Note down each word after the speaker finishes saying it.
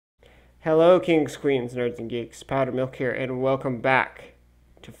Hello, kings, queens, nerds, and geeks. Powder Milk here, and welcome back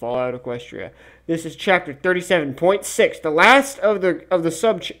to Fallout Equestria. This is chapter 37.6, the last of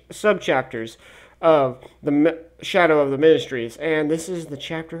the sub chapters of Shadow of the Ministries, and this is the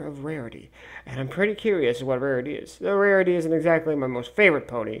chapter of Rarity. And I'm pretty curious what Rarity is. Though Rarity isn't exactly my most favorite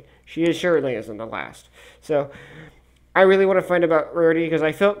pony, she surely isn't the last. So I really want to find about Rarity because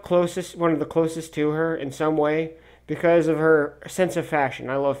I felt one of the closest to her in some way because of her sense of fashion.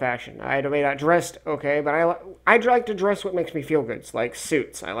 I love fashion. I may not dress okay, but I like to dress what makes me feel good. It's like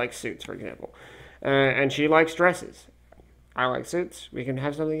suits. I like suits, for example, and she likes dresses. I like suits. We can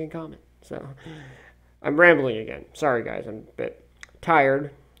have something in common. So I'm rambling again. Sorry, guys. I'm a bit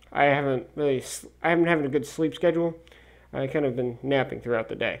tired. I haven't having a good sleep schedule. I kind of been napping throughout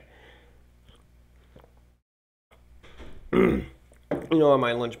the day. On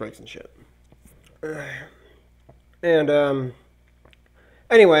my lunch breaks and shit. And,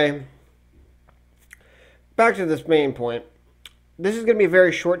 anyway, back to this main point. This is going to be a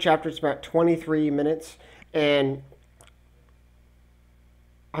very short chapter. It's about 23 minutes. And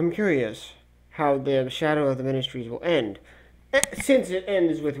I'm curious how the Shadow of the Ministries will end, since it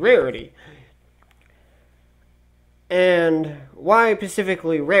ends with Rarity. And why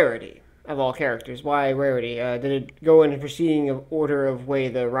specifically Rarity? Of all characters, why Rarity? Did it go in a preceding order of way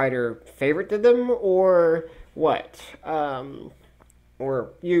the writer favorited them, or what?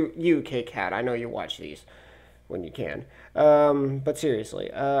 Or you, K-Cat, I know you watch these when you can. But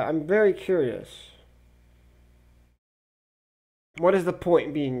seriously, I'm very curious. What is the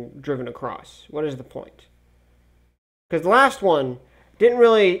point being driven across? What is the point? Because the last one didn't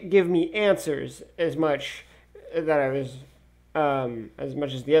really give me answers as much as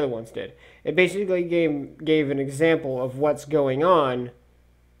much as the other ones did. It basically gave an example of what's going on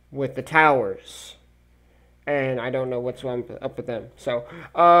with the towers, and I don't know what's up with them. So,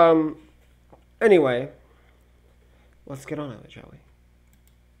 anyway, let's get on with it, shall we?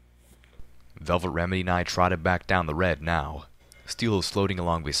 Velvet Remedy and I trotted back down the red now. Steel was floating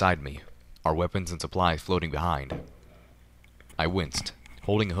along beside me, our weapons and supplies floating behind. I winced,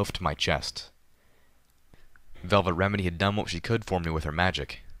 holding a hoof to my chest. Velvet Remedy had done what she could for me with her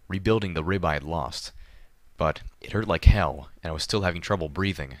magic, rebuilding the rib I had lost. But it hurt like hell, and I was still having trouble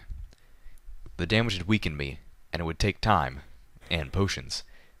breathing. The damage had weakened me, and it would take time, and potions,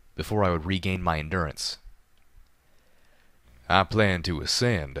 before I would regain my endurance. I plan to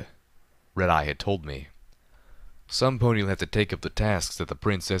ascend, Red Eye had told me. Some pony will have to take up the tasks that the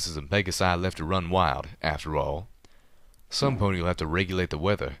princesses and Pegasi left to run wild, after all. Some pony will have to regulate the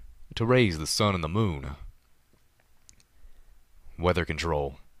weather, to raise the sun and the moon. Weather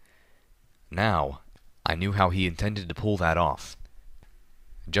control. Now, I knew how he intended to pull that off.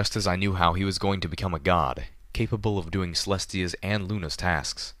 Just as I knew how he was going to become a god, capable of doing Celestia's and Luna's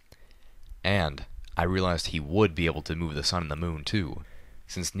tasks. And I realized he would be able to move the sun and the moon too,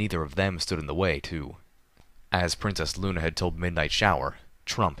 since neither of them stood in the way too. As Princess Luna had told Midnight Shower,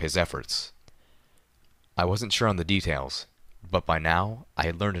 trump his efforts. I wasn't sure on the details, but by now I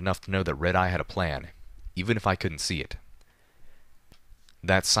had learned enough to know that Red Eye had a plan, even if I couldn't see it.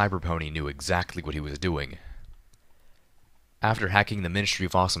 That cyber pony knew exactly what he was doing. After hacking the Ministry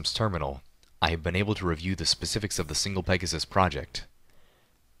of Awesome's terminal, I have been able to review the specifics of the Single Pegasus project.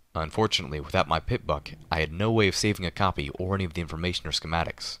 Unfortunately, without my pip-buck, I had no way of saving a copy or any of the information or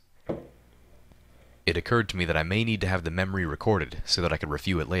schematics. It occurred to me that I may need to have the memory recorded so that I could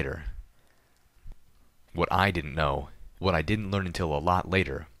review it later. What I didn't know, what I didn't learn until a lot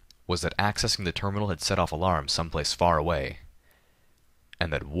later, was that accessing the terminal had set off alarms someplace far away,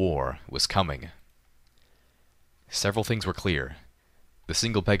 and that war was coming. Several things were clear. The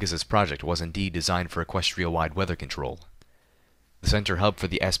Single Pegasus project was indeed designed for Equestria-wide weather control. The center hub for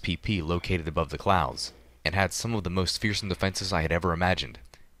the SPP located above the clouds, and had some of the most fearsome defenses I had ever imagined,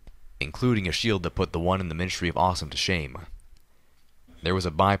 including a shield that put the one in the Ministry of Awesome to shame. There was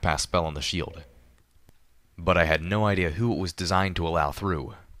a bypass spell on the shield, but I had no idea who it was designed to allow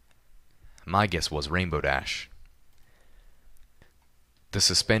through. My guess was Rainbow Dash. The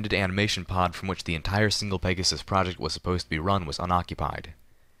suspended animation pod from which the entire Single Pegasus project was supposed to be run was unoccupied.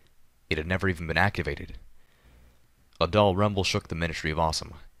 It had never even been activated. A dull rumble shook the Ministry of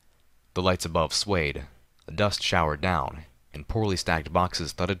Awesome. The lights above swayed, the dust showered down, and poorly stacked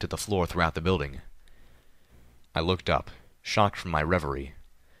boxes thudded to the floor throughout the building. I looked up, shocked from my reverie.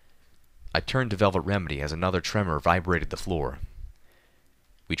 I turned to Velvet Remedy as another tremor vibrated the floor.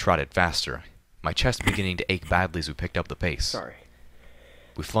 We trotted faster, my chest beginning to ache badly as we picked up the pace. Sorry.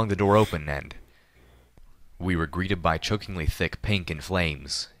 We flung the door open and we were greeted by chokingly thick pink and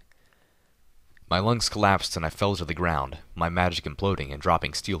flames. My lungs collapsed and I fell to the ground, my magic imploding and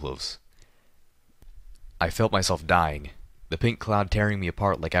dropping steel hooves. I felt myself dying, the pink cloud tearing me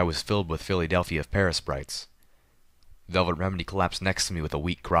apart like I was filled with Philadelphia Paris sprites. Velvet Remedy collapsed next to me with a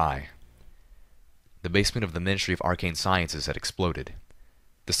weak cry. The basement of the Ministry of Arcane Sciences had exploded.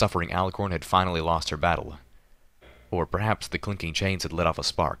 The suffering Alicorn had finally lost her battle. Or perhaps the clinking chains had let off a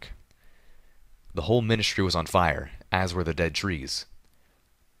spark. The whole ministry was on fire, as were the dead trees.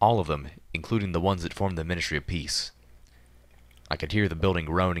 All of them, including the ones that formed the Ministry of Peace. I could hear the building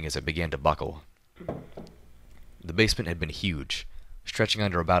groaning as it began to buckle. The basement had been huge, stretching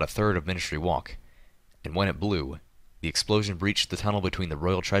under about a third of Ministry Walk, and when it blew, the explosion breached the tunnel between the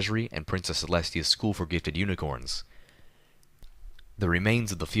Royal Treasury and Princess Celestia's School for Gifted Unicorns. The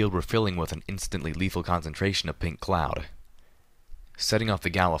remains of the field were filling with an instantly lethal concentration of pink cloud. Setting off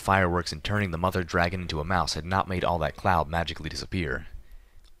the gala fireworks and turning the mother dragon into a mouse had not made all that cloud magically disappear.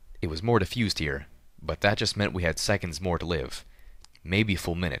 It was more diffused here, but that just meant we had seconds more to live, maybe a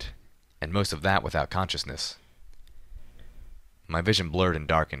full minute, and most of that without consciousness. My vision blurred and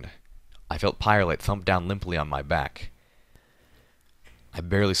darkened. I felt Pyrelight thump down limply on my back. I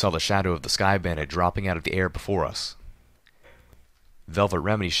barely saw the shadow of the Sky Bandit dropping out of the air before us. Velvet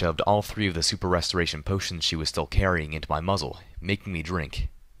Remedy shoved all 3 of the super restoration potions she was still carrying into my muzzle, making me drink,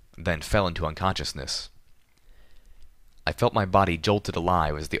 then fell into unconsciousness. I felt my body jolted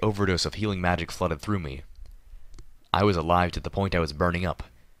alive as the overdose of healing magic flooded through me. I was alive to the point I was burning up.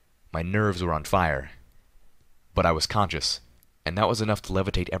 My nerves were on fire. But I was conscious, and that was enough to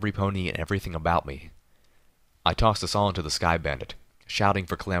levitate every pony and everything about me. I tossed us all into the Sky Bandit, shouting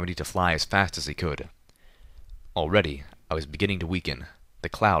for Calamity to fly as fast as he could. Already, I was beginning to weaken, the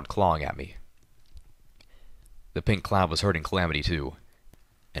cloud clawing at me. The pink cloud was hurting Calamity too,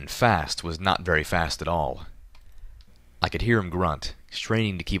 and fast was not very fast at all. I could hear him grunt,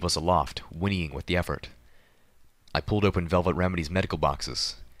 straining to keep us aloft, whinnying with the effort. I pulled open Velvet Remedy's medical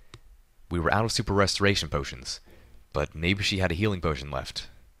boxes. We were out of super restoration potions, but maybe she had a healing potion left.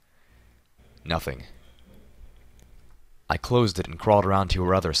 Nothing. I closed it and crawled around to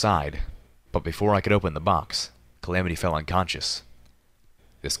her other side, but before I could open the box, Calamity fell unconscious.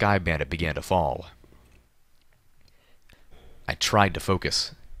 The Sky Bandit began to fall. I tried to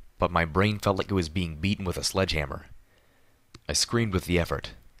focus, but my brain felt like it was being beaten with a sledgehammer. I screamed with the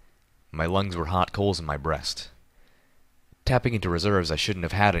effort. My lungs were hot coals in my breast. Tapping into reserves I shouldn't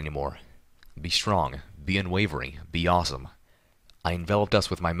have had anymore. Be strong, be unwavering, be awesome. I enveloped us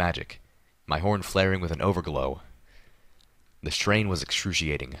with my magic, my horn flaring with an overglow. The strain was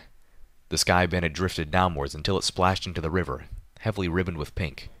excruciating. The Sky Bandit drifted downwards until it splashed into the river, heavily ribboned with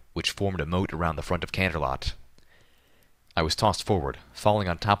pink, which formed a moat around the front of Canterlot. I was tossed forward, falling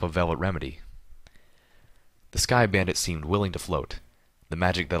on top of Velvet Remedy. The Sky Bandit seemed willing to float, the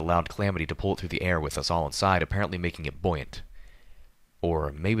magic that allowed Calamity to pull it through the air with us all inside apparently making it buoyant.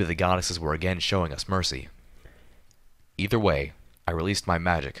 Or maybe the goddesses were again showing us mercy. Either way, I released my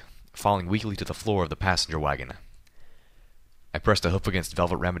magic, falling weakly to the floor of the passenger wagon. I pressed a hoof against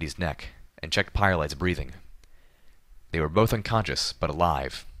Velvet Remedy's neck, and checked Pyrelight's breathing. They were both unconscious, but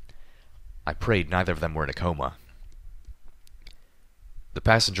alive. I prayed neither of them were in a coma. The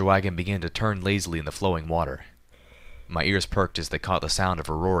passenger wagon began to turn lazily in the flowing water. My ears perked as they caught the sound of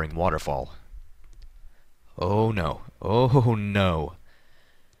a roaring waterfall. Oh no, oh no.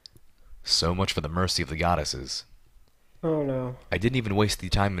 So much for the mercy of the goddesses. Oh no. I didn't even waste the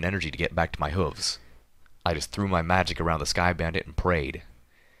time and energy to get back to my hooves. I just threw my magic around the Sky Bandit and prayed.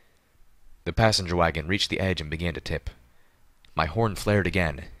 The passenger wagon reached the edge and began to tip. My horn flared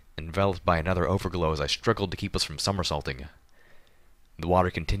again, enveloped by another overglow as I struggled to keep us from somersaulting. The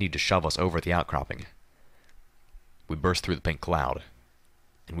water continued to shove us over the outcropping. We burst through the pink cloud,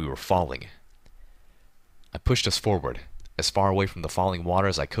 and we were falling. I pushed us forward, as far away from the falling water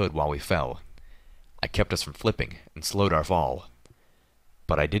as I could while we fell. I kept us from flipping and slowed our fall.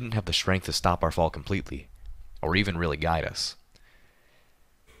 But I didn't have the strength to stop our fall completely, or even really guide us.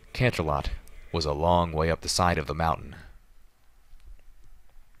 Canterlot was a long way up the side of the mountain.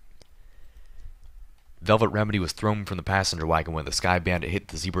 Velvet Remedy was thrown from the passenger wagon when the Sky Bandit hit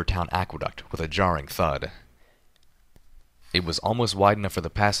the Zebra Town aqueduct with a jarring thud. It was almost wide enough for the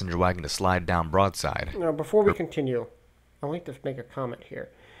passenger wagon to slide down broadside. Now, before we continue, I'd like to make a comment here.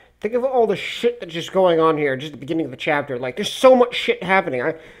 Think of all the shit that's just going on here, just at the beginning of the chapter. Like, there's so much shit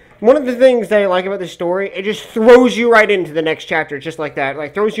happening. One of the things that I like about this story, it just throws you right into the next chapter, just like that.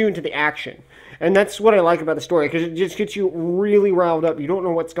 Like, throws you into the action. And that's what I like about the story, because it just gets you really riled up. You don't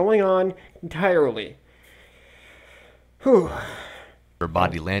know what's going on entirely. Whew. Her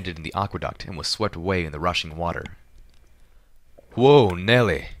body landed in the aqueduct and was swept away in the rushing water. Whoa,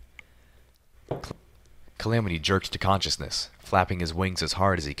 Nelly! Calamity jerked to consciousness, flapping his wings as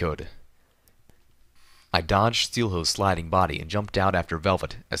hard as he could. I I dodged Steelhill's sliding body and jumped out after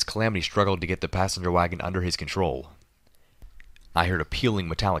Velvet as Calamity struggled to get the passenger wagon under his control. I heard a pealing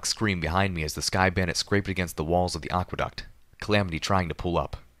metallic scream behind me as the Sky Bandit scraped against the walls of the aqueduct, Calamity trying to pull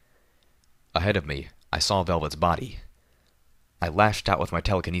up. Ahead of me, I saw Velvet's body. I lashed out with my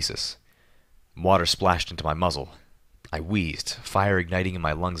telekinesis. Water splashed into my muzzle. I wheezed, fire igniting in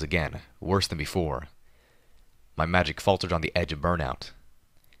my lungs again, worse than before. My magic faltered on the edge of burnout.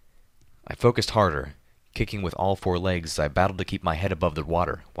 I focused harder, kicking with all four legs as I battled to keep my head above the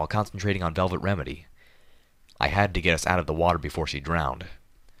water while concentrating on Velvet Remedy. I had to get us out of the water before she drowned.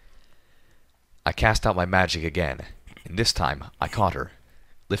 I cast out my magic again, and this time I caught her,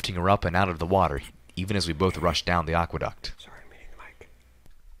 lifting her up and out of the water even as we both rushed down the aqueduct. Sorry, I'm meeting the mic.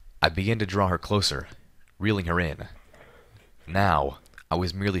 I began to draw her closer, reeling her in. Now, I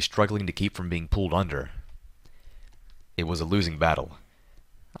was merely struggling to keep from being pulled under. It was a losing battle.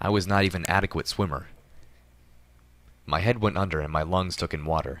 I was not even an adequate swimmer. My head went under and my lungs took in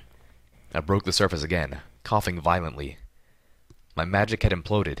water. I broke the surface again, coughing violently. My magic had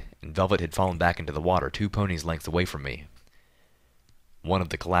imploded, and Velvet had fallen back into the water 2 ponies' lengths away from me. One of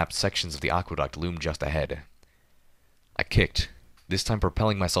the collapsed sections of the aqueduct loomed just ahead. I kicked, this time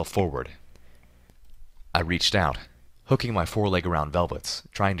propelling myself forward. I reached out, hooking my foreleg around Velvet's,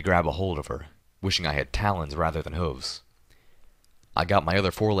 trying to grab a hold of her, wishing I had talons rather than hooves. I got my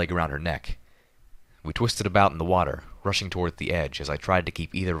other foreleg around her neck. We twisted about in the water, rushing towards the edge as I tried to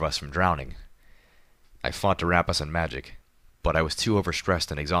keep either of us from drowning. I fought to wrap us in magic, but I was too overstressed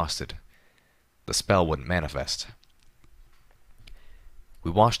and exhausted. The spell wouldn't manifest.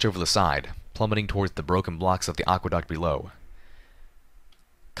 We washed over the side, plummeting towards the broken blocks of the aqueduct below.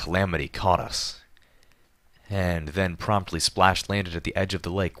 Calamity caught us, and then promptly splash-landed at the edge of the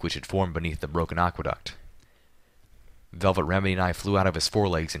lake which had formed beneath the broken aqueduct. Velvet Remedy and I flew out of his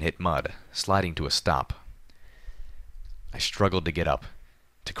forelegs and hit mud, sliding to a stop. I struggled to get up,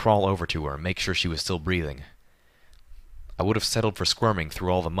 to crawl over to her and make sure she was still breathing. I would have settled for squirming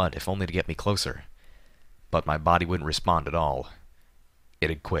through all the mud if only to get me closer, but my body wouldn't respond at all. It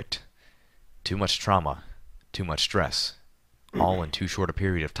had quit. Too much trauma, too much stress, all in too short a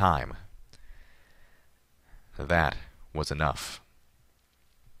period of time. That was enough.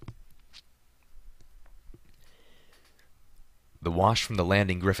 The wash from the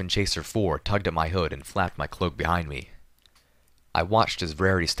landing Griffin Chaser 4 tugged at my hood and flapped my cloak behind me. I watched as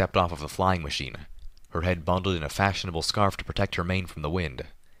Rarity stepped off of the flying machine, her head bundled in a fashionable scarf to protect her mane from the wind.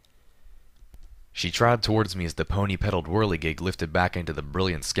 She trotted towards me as the pony-pedaled whirligig lifted back into the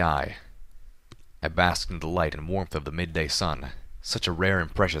brilliant sky. I basked in the light and warmth of the midday sun, such a rare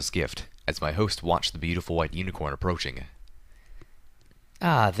and precious gift, as my host watched the beautiful white unicorn approaching.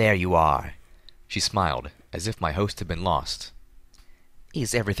 "Ah, there you are," She smiled, as if my host had been lost.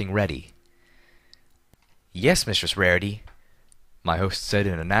 "Is everything ready?" "Yes, Mistress Rarity," my host said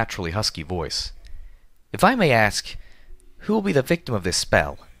in a naturally husky voice. "If I may ask, who will be the victim of this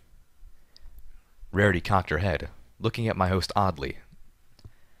spell?" Rarity cocked her head, looking at my host oddly.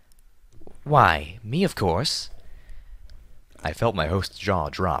 "Why, me, of course." I felt my host's jaw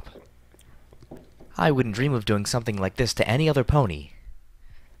drop. "I wouldn't dream of doing something like this to any other pony."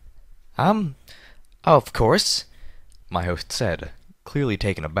 Of course," my host said, clearly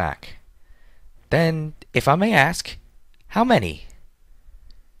taken aback. "Then, if I may ask, how many?"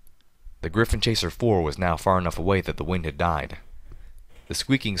 The Griffin Chaser 4 was now far enough away that the wind had died. The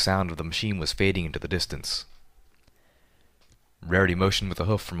squeaking sound of the machine was fading into the distance. Rarity motioned with a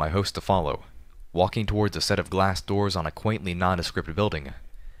hoof for my host to follow, walking towards a set of glass doors on a quaintly nondescript building.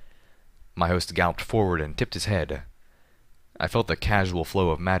 My host galloped forward and tipped his head. I felt the casual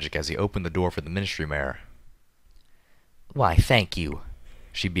flow of magic as he opened the door for the ministry mare. "Why, thank you,"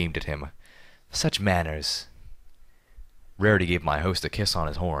 she beamed at him. "Such manners." Rarity gave my host a kiss on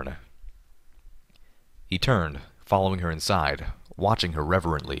his horn. He turned, following her inside, watching her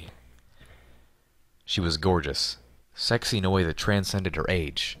reverently. She was gorgeous, sexy in a way that transcended her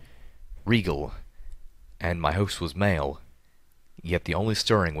age, regal, and my host was male, yet the only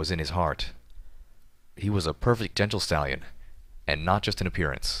stirring was in his heart. He was a perfect gentle stallion, and not just in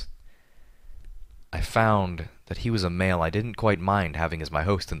appearance. I found that he was a male I didn't quite mind having as my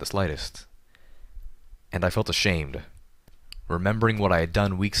host in the slightest. And I felt ashamed, remembering what I had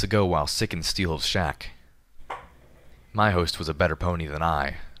done weeks ago while sick in Steel's shack. My host was a better pony than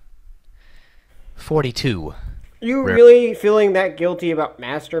I. 42. You really feeling that guilty about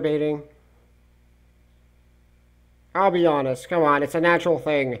masturbating? I'll be honest. Come on, it's a natural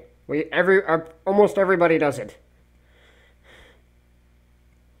thing. Almost everybody does it.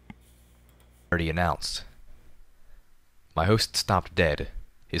 Rarity announced. My host stopped dead,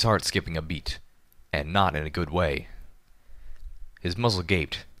 his heart skipping a beat, and not in a good way. His muzzle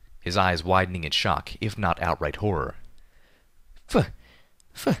gaped, his eyes widening in shock, if not outright horror.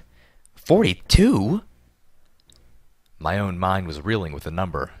 42? My own mind was reeling with the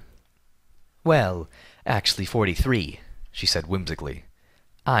number. Well, actually 43, she said whimsically.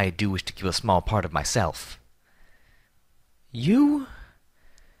 I do wish to keep a small part of myself. You?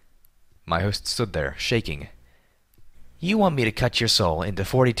 My host stood there, shaking. You want me to cut your soul into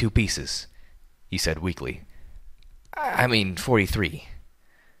 42 pieces, he said weakly. I mean 43.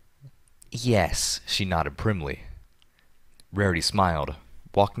 Yes, she nodded primly. Rarity smiled,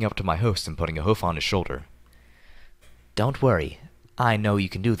 walking up to my host and putting a hoof on his shoulder. Don't worry. I know you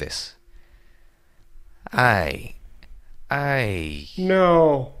can do this.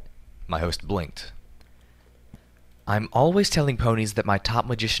 No. My host blinked. I'm always telling ponies that my top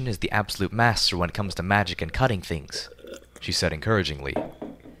magician is the absolute master when it comes to magic and cutting things, she said encouragingly.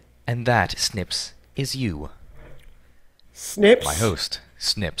 And that, Snips, is you. Snips? My host,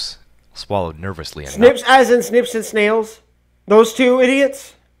 Snips, swallowed nervously and Snips as in Snips and Snails? Those two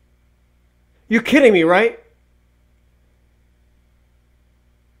idiots? You're kidding me, right?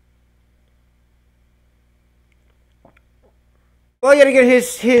 Well, you gotta get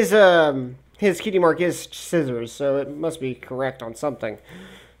his cutie mark is scissors, so it must be correct on something.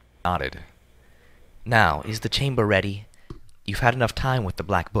 Nodded. Now, is the chamber ready? You've had enough time with the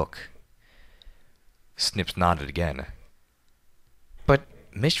black book. Snips nodded again. But,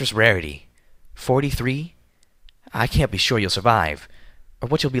 Mistress Rarity, 43? I can't be sure you'll survive, or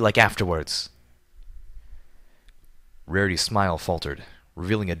what you'll be like afterwards. Rarity's smile faltered,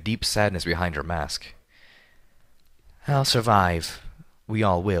 revealing a deep sadness behind her mask. I'll survive. We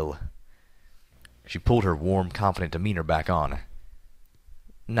all will. She pulled her warm, confident demeanor back on.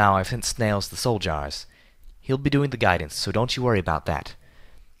 Now I've sent Snails the soul jars. He'll be doing the guidance, so don't you worry about that.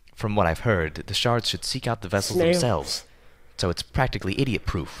 From what I've heard, the shards should seek out the vessels themselves, so it's practically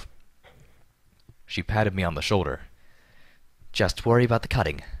idiot-proof. She patted me on the shoulder. Just worry about the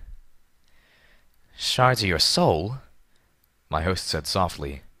cutting. Shards of your soul? My host said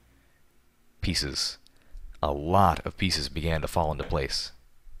softly. Pieces. A lot of pieces began to fall into place.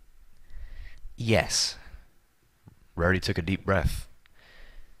 Yes. Rarity took a deep breath.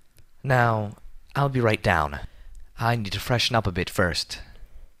 Now, I'll be right down. I need to freshen up a bit first.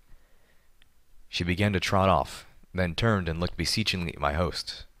 She began to trot off, then turned and looked beseechingly at my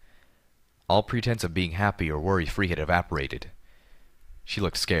host. All pretense of being happy or worry-free had evaporated. She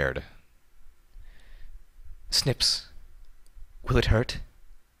looked scared. Snips, will it hurt?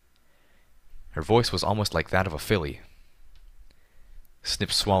 Her voice was almost like that of a filly.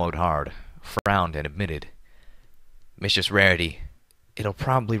 Snips swallowed hard, frowned, and admitted, Mistress Rarity, it'll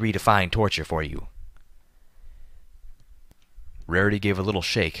probably redefine torture for you. Rarity gave a little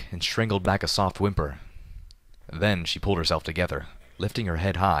shake and strangled back a soft whimper. Then she pulled herself together, lifting her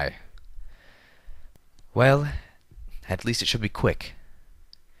head high. Well, at least it should be quick.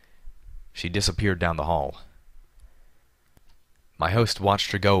 She disappeared down the hall. My host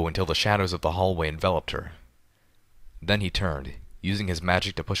watched her go until the shadows of the hallway enveloped her. Then he turned, using his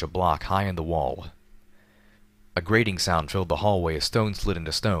magic to push a block high in the wall. A grating sound filled the hallway as stone slid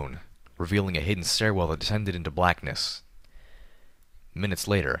into stone, revealing a hidden stairwell that descended into blackness. Minutes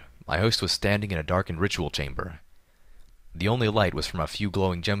later, my host was standing in a darkened ritual chamber. The only light was from a few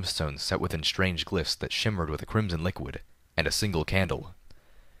glowing gemstones set within strange glyphs that shimmered with a crimson liquid, and a single candle.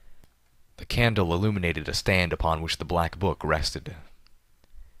 The candle illuminated a stand upon which the black book rested.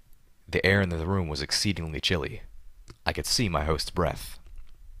 The air in the room was exceedingly chilly. I could see my host's breath.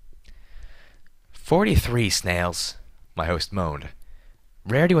 43 snails, my host moaned.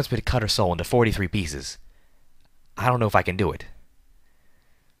 Rarity wants me to cut her soul into 43 pieces. I don't know if I can do it.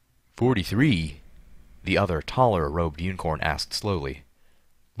 43? The other, taller-robed unicorn asked slowly.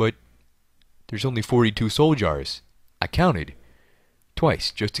 But there's only 42 soul jars. I counted.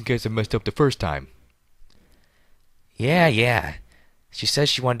 Twice, just in case I messed up the first time. Yeah. She says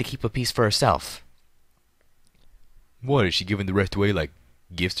she wanted to keep a piece for herself. What, is she giving the rest away like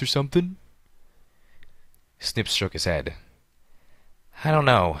gifts or something? Snips shook his head. I don't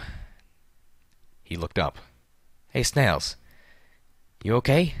know. He looked up. Hey, Snails. You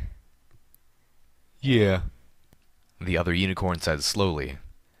okay? Yeah, the other unicorn said slowly.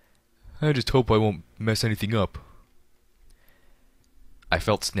 I just hope I won't mess anything up. I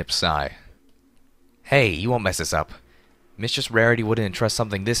felt Snip's sigh. Hey, you won't mess this up. Mistress Rarity wouldn't entrust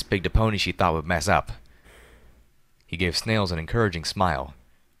something this big to ponies she thought would mess up. He gave Snails an encouraging smile.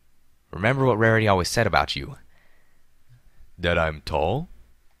 Remember what Rarity always said about you. That I'm tall?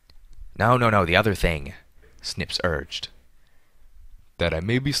 No, the other thing, Snips urged. That I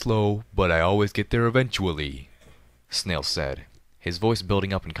may be slow, but I always get there eventually, Snails said, his voice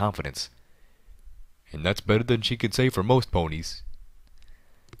building up in confidence. And that's better than she could say for most ponies.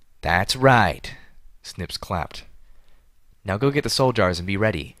 That's right, Snips clapped. Now go get the soul jars and be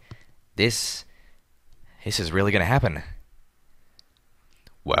ready. This is really gonna happen.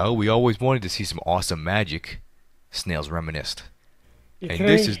 Well, we always wanted to see some awesome magic, Snails reminisced. And Okay.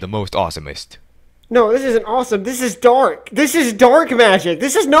 this is the most awesomest. No, this isn't awesome. This is dark. This is dark magic.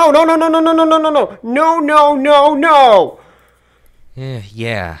 This is no.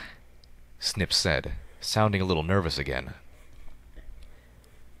 Yeah, Snips said, sounding a little nervous again.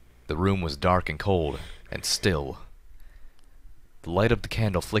 The room was dark and cold, and still. The light of the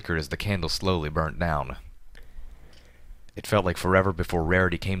candle flickered as the candle slowly burnt down. It felt like forever before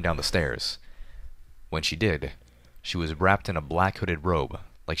Rarity came down the stairs. When she did, she was wrapped in a black hooded robe,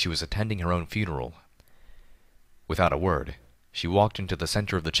 like she was attending her own funeral. Without a word, she walked into the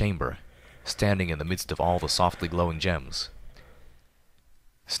center of the chamber, standing in the midst of all the softly glowing gems.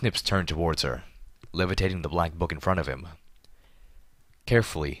 Snips turned towards her, levitating the black book in front of him.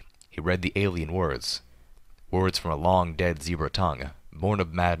 Carefully, he read the alien words. Words from a long-dead zebra tongue, born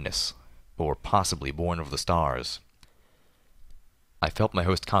of madness, or possibly born of the stars. I felt my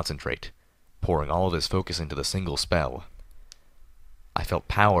host concentrate, pouring all of his focus into the single spell. I felt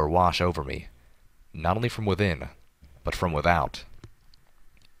power wash over me, not only from within, but from without.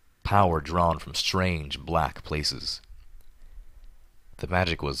 Power drawn from strange, black places. The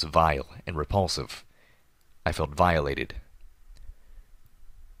magic was vile and repulsive. I felt violated.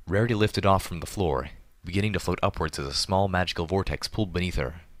 Rarity lifted off from the floor, beginning to float upwards as a small magical vortex pulled beneath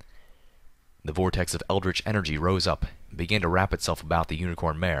her. The vortex of eldritch energy rose up and began to wrap itself about the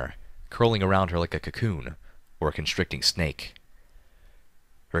unicorn mare, curling around her like a cocoon or a constricting snake.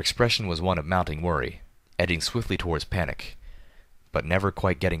 Her expression was one of mounting worry, edging swiftly towards panic, but never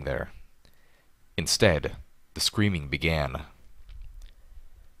quite getting there. Instead, the screaming began.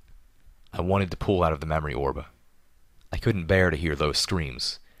 I wanted to pull out of the memory orb. I couldn't bear to hear those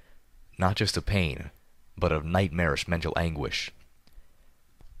screams, not just of pain, but of nightmarish mental anguish.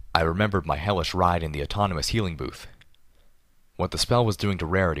 I remembered my hellish ride in the autonomous healing booth. What the spell was doing to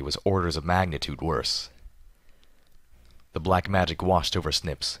Rarity was orders of magnitude worse. The black magic washed over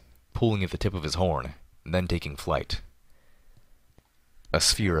Snips, pulling at the tip of his horn, then taking flight. A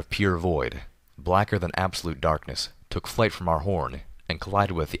sphere of pure void, blacker than absolute darkness, took flight from our horn and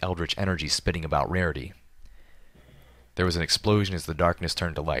collided with the eldritch energy spitting about Rarity. There was an explosion as the darkness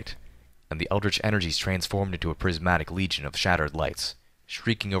turned to light, and the eldritch energies transformed into a prismatic legion of shattered lights,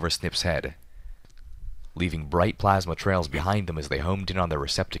 shrieking over Snip's head, leaving bright plasma trails behind them as they homed in on their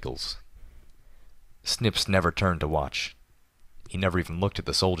receptacles. Snips never turned to watch. He never even looked at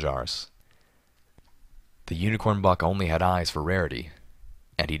the soul jars. The unicorn buck only had eyes for Rarity,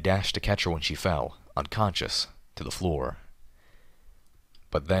 and he dashed to catch her when she fell, unconscious, to the floor.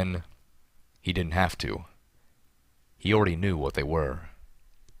 But then, he didn't have to. He already knew what they were.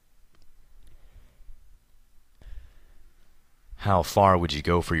 How far would you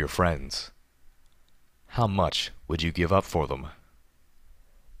go for your friends? How much would you give up for them?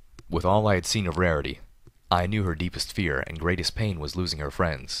 With all I had seen of Rarity, I knew her deepest fear and greatest pain was losing her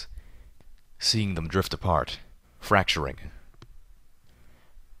friends, seeing them drift apart, fracturing.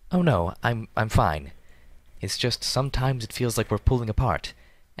 Oh no, I'm fine. It's just sometimes it feels like we're pulling apart,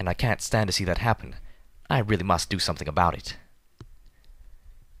 and I can't stand to see that happen. I really must do something about it.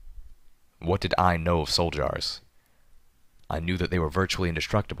 What did I know of soul jars? I knew that they were virtually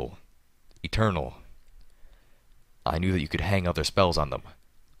indestructible, eternal. I knew that you could hang other spells on them,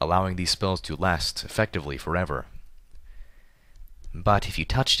 allowing these spells to last effectively forever. But if you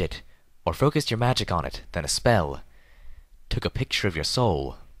touched it, or focused your magic on it, then a spell took a picture of your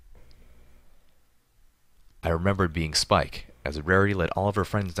soul. I remembered being Spike, as Rarity led all of her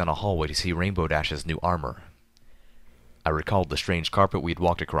friends down a hallway to see Rainbow Dash's new armor. I recalled the strange carpet we had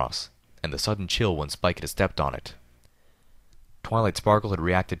walked across, and the sudden chill when Spike had stepped on it. Twilight Sparkle had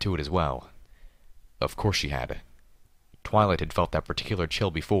reacted to it as well. Of course she had. Twilight had felt that particular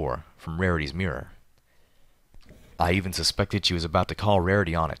chill before, from Rarity's mirror. I even suspected she was about to call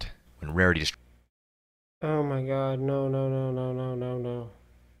Rarity on it, when Rarity Oh my god, no.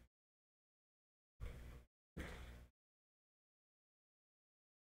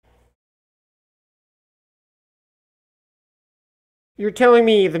 You're telling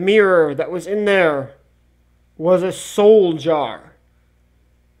me the mirror that was in there was a soul jar?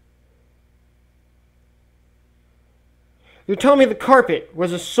 You're telling me the carpet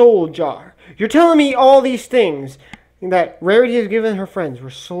was a soul jar? You're telling me all these things that Rarity has given her friends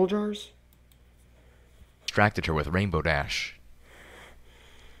were soul jars? distracted her with Rainbow Dash.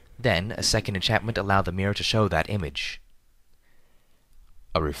 Then, a second enchantment allowed the mirror to show that image.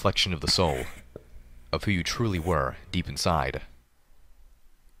 A reflection of the soul, of who you truly were, deep inside.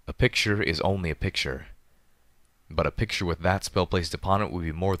 A picture is only a picture, but a picture with that spell placed upon it would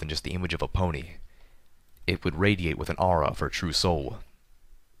be more than just the image of a pony. It would radiate with an aura of her true soul.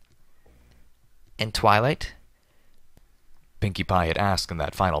 And Twilight? Pinkie Pie had asked in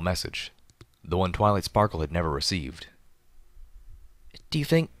that final message, the one Twilight Sparkle had never received. Do you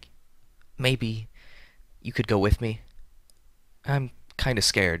think maybe you could go with me? I'm kinda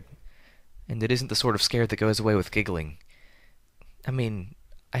scared, and it isn't the sort of scared that goes away with giggling. I mean,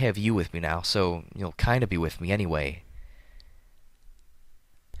 I have you with me now, so you'll kinda be with me anyway.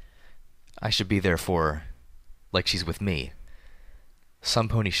 I should be there for her, like she's with me. Some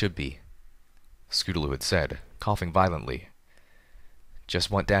pony should be, Scootaloo had said, coughing violently.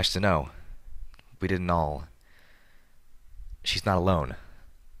 Just want Dash to know. We didn't all. She's not alone.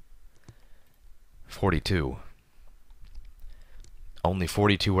 42. Only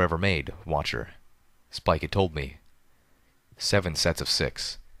 42 were ever made, Watcher. Spike had told me. 7 sets of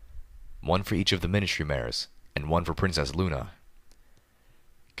 6. 1 for each of the Ministry Mares, and 1 for Princess Luna.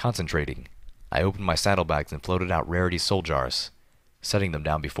 Concentrating, I opened my saddlebags and floated out Rarity soul jars, setting them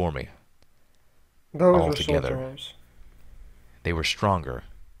down before me. Those all were together. soul jars. They were stronger,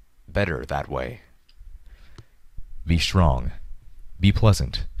 better that way. Be strong. Be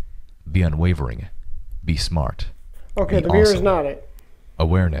pleasant. Be unwavering. Be smart. Okay, Be the mirror is awesome. not it.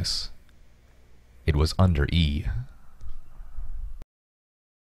 Awareness. It was under E.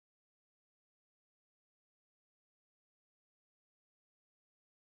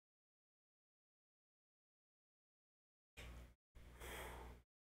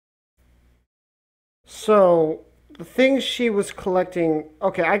 So, the things she was collecting...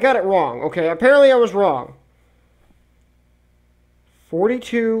 Okay, I got it wrong. Okay, apparently I was wrong.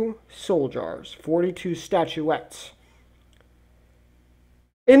 42 soul jars. 42 statuettes.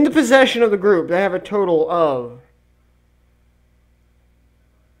 In the possession of the group, they have a total of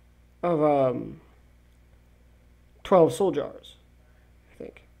 12 soul jars, I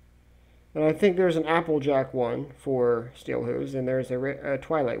think. And I think there's an Applejack one for Steel Hooves, and there's a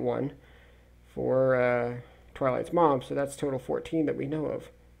Twilight one for Twilight's mom, so that's total 14 that we know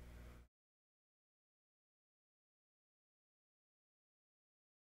of.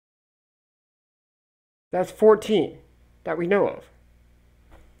 That's 14 that we know of.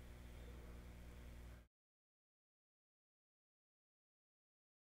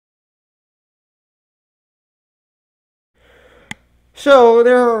 So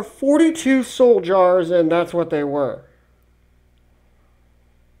there are 42 soul jars, and that's what they were.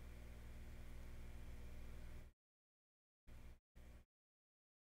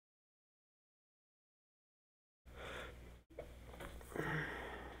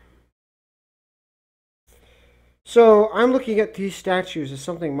 So I'm looking at these statues as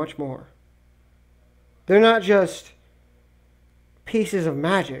something much more. They're not just pieces of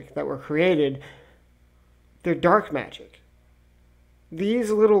magic that were created. They're dark magic.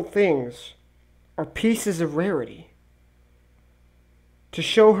 These little things are pieces of rarity to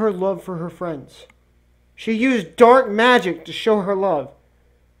show her love for her friends. She used dark magic to show her love.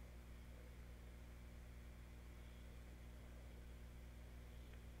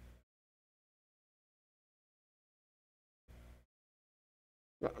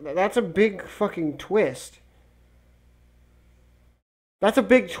 That's a big fucking twist. That's a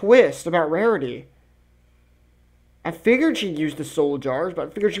big twist about Rarity. I figured she'd use the soul jars, but I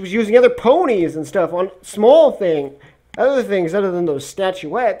figured she was using other ponies and stuff on other things other than those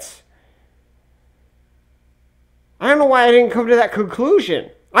statuettes. I don't know why I didn't come to that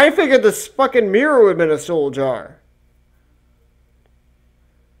conclusion. I figured this fucking mirror would have been a soul jar.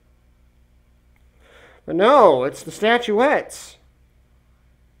 But no, it's the statuettes.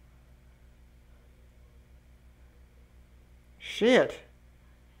 Shit.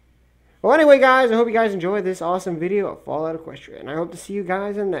 Well, anyway, guys, I hope you guys enjoyed this awesome video of Fallout Equestria, and I hope to see you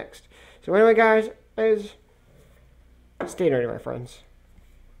guys in the next. So anyway, guys, stay nerdy, my friends.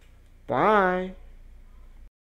 Bye.